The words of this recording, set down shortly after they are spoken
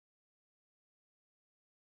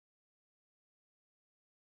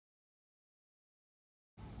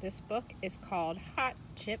This book is called Hot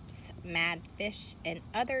Chips, Mad Fish, and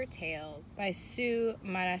Other Tales by Sue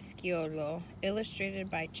Marasciulo, illustrated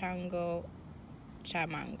by Chango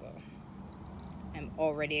Chamango. I'm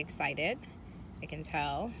already excited. I can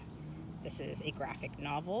tell this is a graphic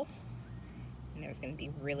novel, and there's going to be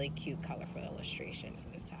really cute, colorful illustrations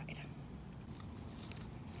inside.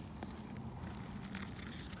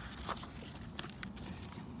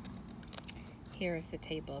 Here's the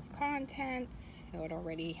table of contents, so it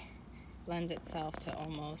already lends itself to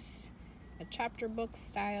almost a chapter book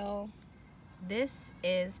style. This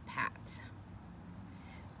is Pat.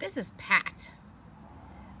 This is Pat.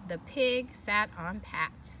 The pig sat on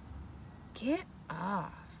Pat. Get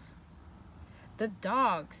off. The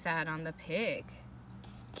dog sat on the pig.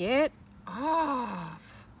 Get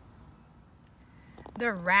off.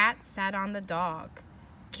 The rat sat on the dog.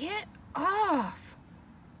 Get off.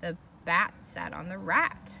 The bat sat on the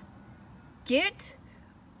rat. Get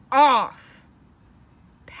off.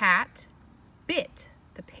 Pat bit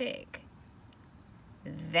the pig.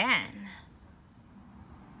 Then,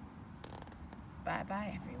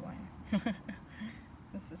 bye-bye, everyone.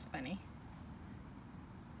 This is funny.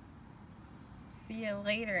 See you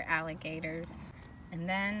later, alligators. And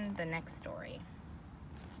then the next story.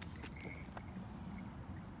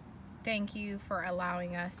 Thank you for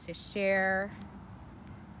allowing us to share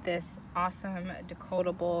this awesome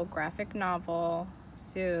decodable graphic novel,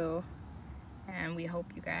 Sue, and we hope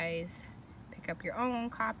you guys pick up your own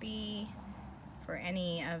copy for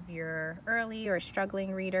any of your early or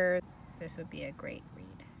struggling readers. This would be a great read.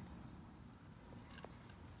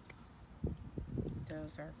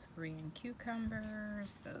 Those are Korean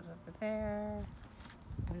cucumbers, those over there,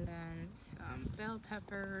 and then some bell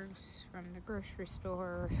peppers from the grocery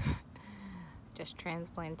store. Just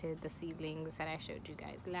transplanted the seedlings that I showed you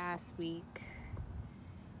guys last week,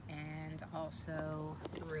 and also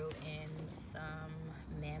threw in some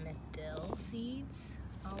mammoth dill seeds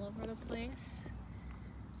all over the place.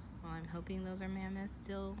 Well, I'm hoping those are mammoth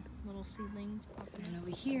dill little seedlings. And over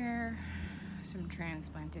here, some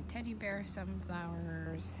transplanted teddy bear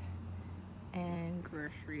sunflowers and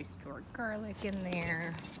grocery store garlic in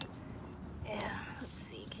there. Yeah, let's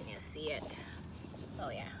see, can you see it? Oh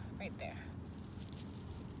yeah, right there.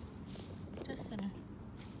 Just a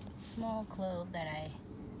small clove that I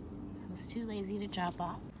was too lazy to chop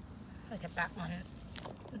off. Look at that one.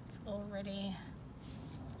 It's already...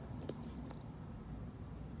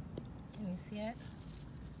 Can you see it?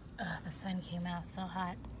 Oh, the sun came out so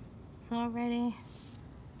hot. It's already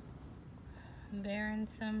bearing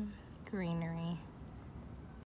some greenery.